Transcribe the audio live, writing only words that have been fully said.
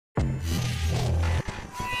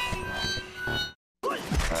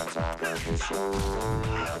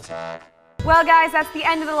Well, guys, that's the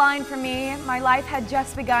end of the line for me. My life had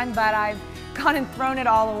just begun, but I've gone and thrown it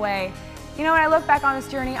all away. You know, when I look back on this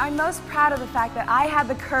journey, I'm most proud of the fact that I had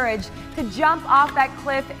the courage to jump off that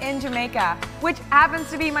cliff in Jamaica, which happens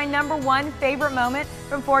to be my #1 favorite moment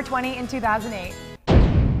from 420 in 2008.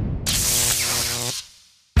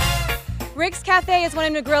 Rick's Cafe is one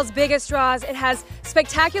of Negrill's biggest draws. It has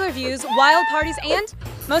spectacular views, wild parties, and,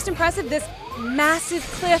 most impressive, this massive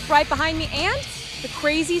cliff right behind me, and the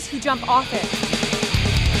crazies who jump off it.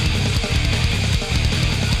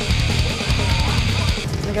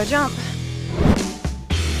 I'm gonna go jump.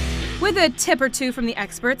 With a tip or two from the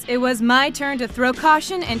experts, it was my turn to throw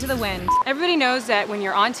caution into the wind. Everybody knows that when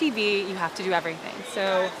you're on TV, you have to do everything.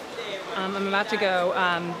 So I'm about to go.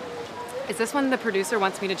 Is this one the producer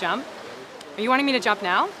wants me to jump? Are you wanting me to jump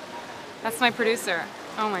now? That's my producer.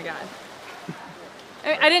 Oh my God.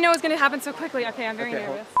 I didn't know it was gonna happen so quickly. Okay, I'm very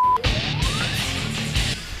nervous.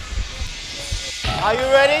 Are you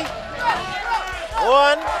ready?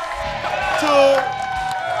 1, 2,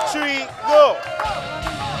 3, go!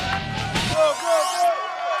 Go, go, go!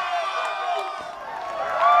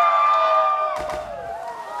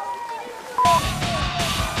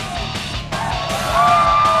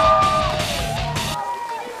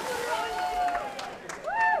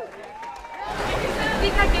 I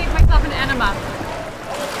think I gave myself an enema.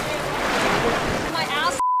 My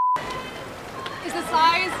ass is the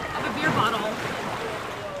size of a beer bottle.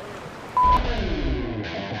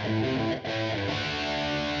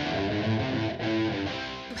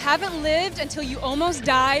 You haven't lived until you almost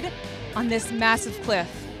died on this massive cliff.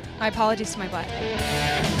 My apologies to my butt.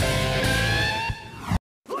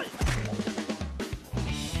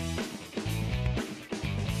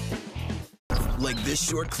 Like this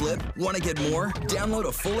short clip? Want to get more? Download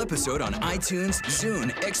a full episode on iTunes,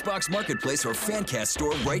 Zune, Xbox Marketplace, or Fancast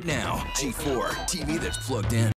Store right now. G4, TV that's plugged in.